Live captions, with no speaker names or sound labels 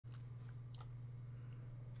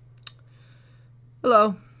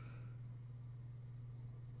Hello.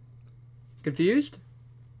 Confused?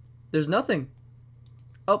 There's nothing.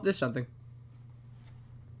 Oh, there's something.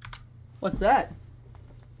 What's that?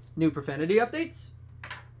 New profanity updates?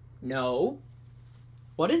 No.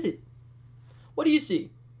 What is it? What do you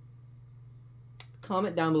see?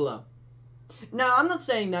 Comment down below. Now, I'm not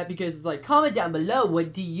saying that because it's like, comment down below,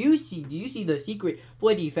 what do you see? Do you see the secret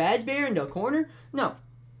Freddy Fazbear in the corner? No.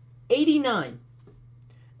 89.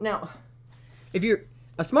 Now, if you're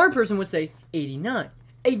a smart person would say 89.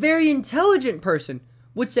 A very intelligent person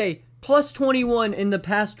would say plus 21 in the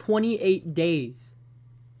past 28 days.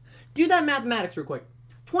 Do that mathematics real quick.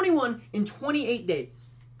 21 in 28 days.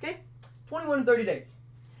 Okay? 21 in 30 days.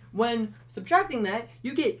 When subtracting that,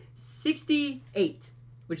 you get 68,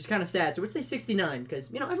 which is kind of sad. So we'd say 69 because,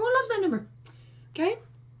 everyone loves that number. Okay?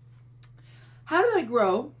 How did I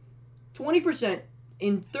grow 20%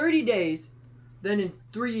 in 30 days than in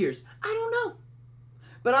 3 years? I don't know.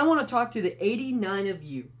 But I want to talk to the 89 of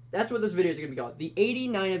you. That's what this video is going to be called. The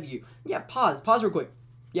 89 of you. Yeah, pause. Pause real quick.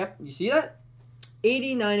 Yep, you see that?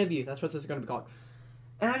 89 of you. That's what this is going to be called.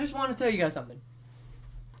 And I just want to tell you guys something.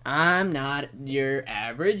 I'm not your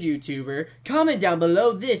average YouTuber. Comment down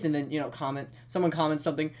below this and then, comment. Someone comments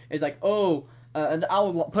something. It's like, oh, and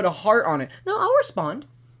I'll put a heart on it. No, I'll respond.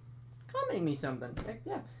 Comment me something.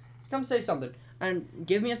 Yeah, come say something. And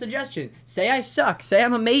give me a suggestion. Say I suck. Say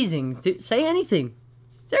I'm amazing. Say anything.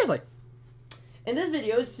 Seriously. And this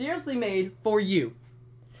video is seriously made for you.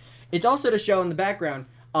 It's also to show in the background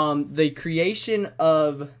the creation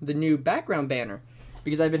of the new background banner.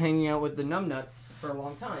 Because I've been hanging out with the numbnuts for a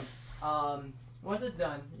long time. Once it's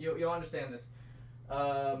done, you'll understand this.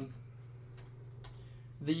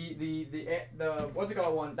 The what's it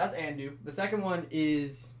called one? That's Andu. The second one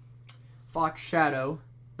is Fox Shadow.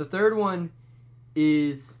 The third one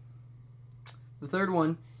is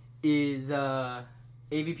AVP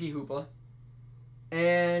Hoopla.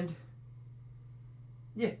 And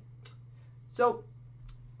yeah. So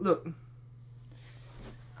look,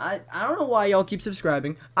 I don't know why y'all keep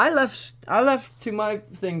subscribing. I left to my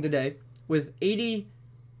thing today with 80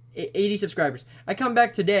 subscribers. I come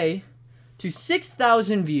back today to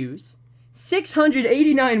 6,000 views,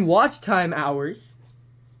 689 watch time hours.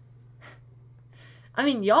 I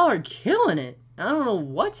mean, y'all are killing it. I don't know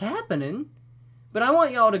what's happening, but I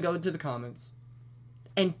want y'all to go to the comments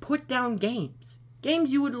and put down games.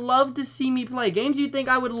 Games you would love to see me play. Games you think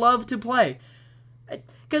I would love to play.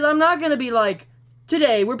 Because I'm not going to be like,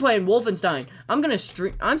 today we're playing Wolfenstein.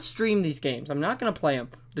 I'm stream these games. I'm not going to play them.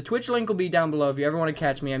 The Twitch link will be down below if you ever want to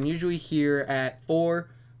catch me. I'm usually here at 4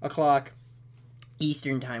 o'clock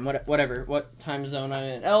Eastern time. Whatever. What time zone I'm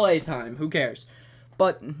in. LA time. Who cares?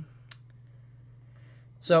 But,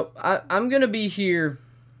 so, I'm going to be here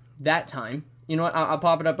that time. You know what? I'll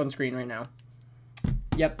pop it up on screen right now.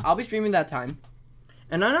 Yep, I'll be streaming that time.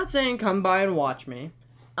 And I'm not saying come by and watch me.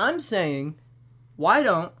 I'm saying, why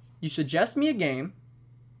don't you suggest me a game,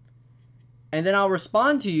 and then I'll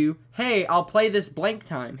respond to you, hey, I'll play this blank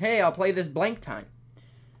time. Hey, I'll play this blank time.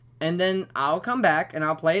 And then I'll come back and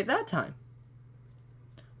I'll play it that time.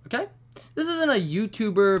 Okay? This isn't a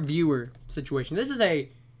YouTuber viewer situation. This is a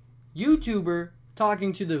YouTuber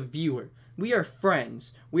talking to the viewer. We are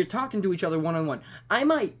friends. We're talking to each other one-on-one. I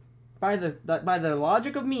might, by the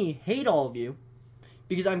logic of me, hate all of you,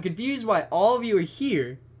 because I'm confused why all of you are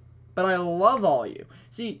here, but I love all of you.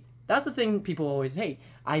 See, that's the thing people always hate.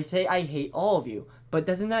 I say I hate all of you, but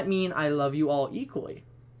doesn't that mean I love you all equally?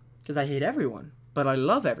 Because I hate everyone, but I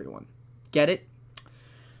love everyone. Get it?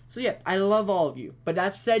 So yeah, I love all of you, but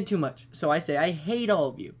that's said too much. So I say I hate all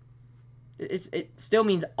of you. It still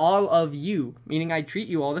means all of you, meaning I treat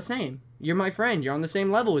you all the same. You're my friend. You're on the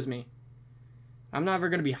same level as me. I'm never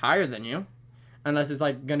going to be higher than you. Unless it's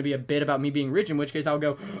like going to be a bit about me being rich, in which case I'll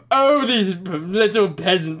go, oh, these little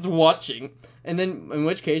peasants watching. And then, in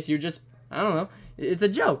which case, you're just, I don't know, it's a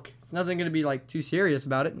joke. It's nothing going to be like too serious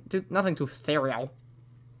about it. Nothing too ethereal.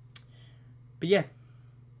 But yeah.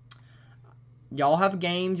 Y'all have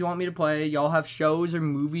games you want me to play. Y'all have shows or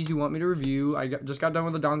movies you want me to review. I just got done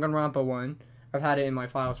with the Danganronpa one. I've had it in my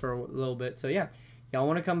files for a little bit. So yeah, y'all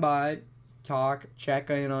want to come by, talk, check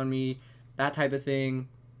in on me, that type of thing.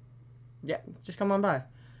 Yeah, just come on by.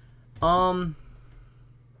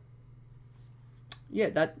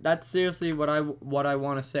 Yeah, that's seriously what I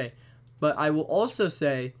want to say. But I will also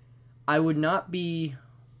say, I do not believe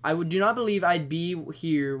I'd be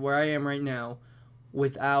here where I am right now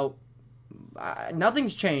without.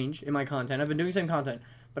 Nothing's changed in my content. I've been doing the same content,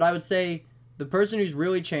 but I would say the person who's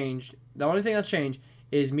really changed, the only thing that's changed,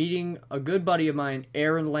 is meeting a good buddy of mine,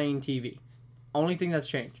 Aaron Lane TV. Only thing that's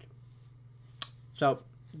changed. So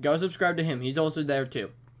go subscribe to him. He's also there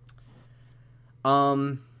too.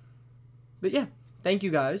 But yeah, thank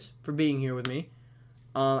you guys for being here with me.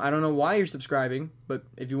 I don't know why you're subscribing, but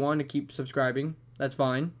if you want to keep subscribing, that's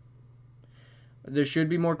fine. There should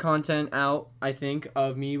be more content out, I think,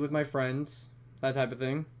 of me with my friends, that type of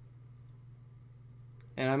thing.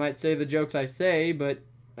 And I might say the jokes I say, but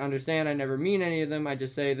understand I never mean any of them. I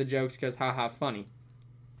just say the jokes because haha funny.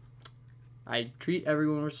 I treat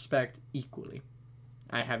everyone with respect equally.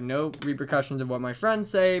 I have no repercussions of what my friends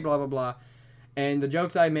say, blah, blah, blah. And the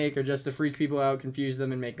jokes I make are just to freak people out, confuse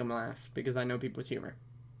them, and make them laugh. Because I know people's humor.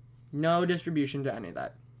 No distribution to any of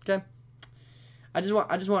that. Okay? I just want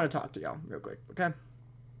to talk to y'all real quick. Okay?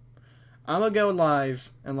 I'm going to go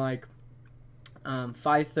live in like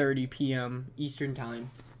 5:30 p.m. Eastern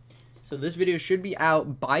Time. So this video should be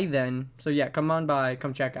out by then. So yeah, come on by.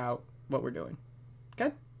 Come check out what we're doing.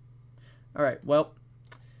 Okay? Alright, well,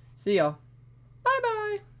 see y'all.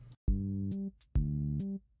 Bye-bye.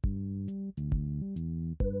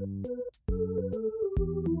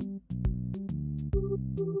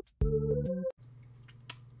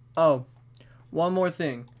 Oh, one more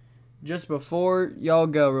thing. Just before y'all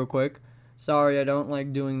go real quick. Sorry, I don't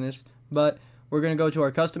like doing this. But we're going to go to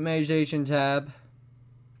our customization tab.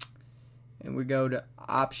 And we go to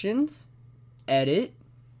Options, Edit.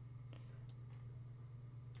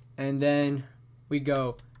 And then we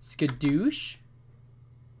go Skadoosh.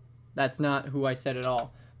 That's not who I said at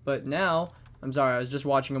all. But now, I'm sorry, I was just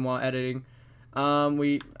watching him while editing. I'm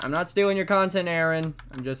not stealing your content, Aaron.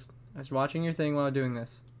 I was watching your thing while doing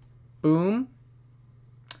this. Boom.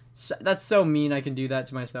 So, that's so mean I can do that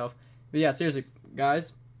to myself. But yeah, seriously,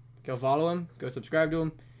 guys, go follow him. Go subscribe to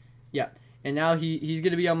him. Yeah. And now he's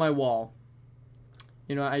going to be on my wall.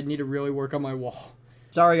 You know, I need to really work on my wall.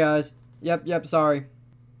 Sorry, guys. Yep, sorry.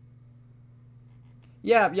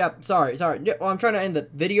 Yeah, sorry. Well, I'm trying to end the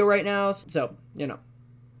video right now, so, you know.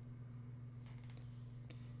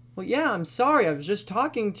 Well, yeah, I'm sorry. I was just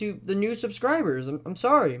talking to the new subscribers. I'm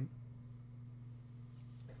sorry.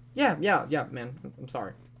 Yeah, man. I'm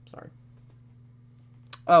sorry.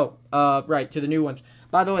 Oh, right, to the new ones.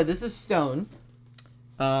 By the way, this is Stone.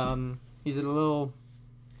 He's a little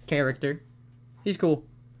character. He's cool.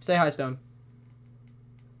 Say hi, Stone.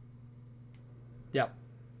 Yeah.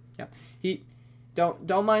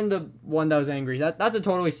 Don't mind the one that was angry. That's a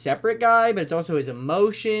totally separate guy, but it's also his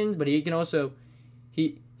emotions. But he can also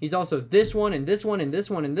he's also this one and this one and this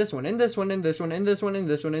one and this one and this one and this one and this one and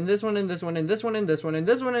this one and this one and this one and this one and this one and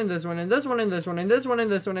this one and this one and this one and this one and this one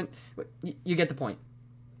and this one and you get the point,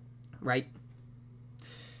 right?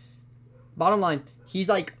 Bottom line, he's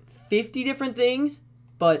like 50 different things,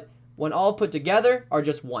 but when all put together are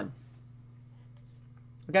just one.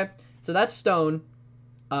 Okay, so that's Stone.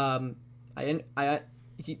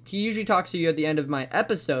 He usually talks to you at the end of my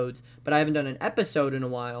episodes, but I haven't done an episode in a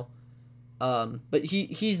while. But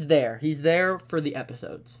he's there. He's there for the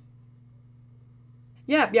episodes.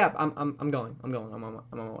 Yeah. I'm going. I'm on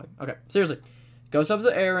my way. Okay, seriously, go subs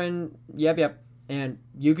to Aaron. Yep. And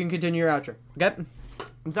you can continue your outro. Okay.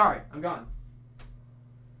 I'm sorry. I'm gone.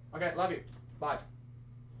 Okay. Love you. Bye.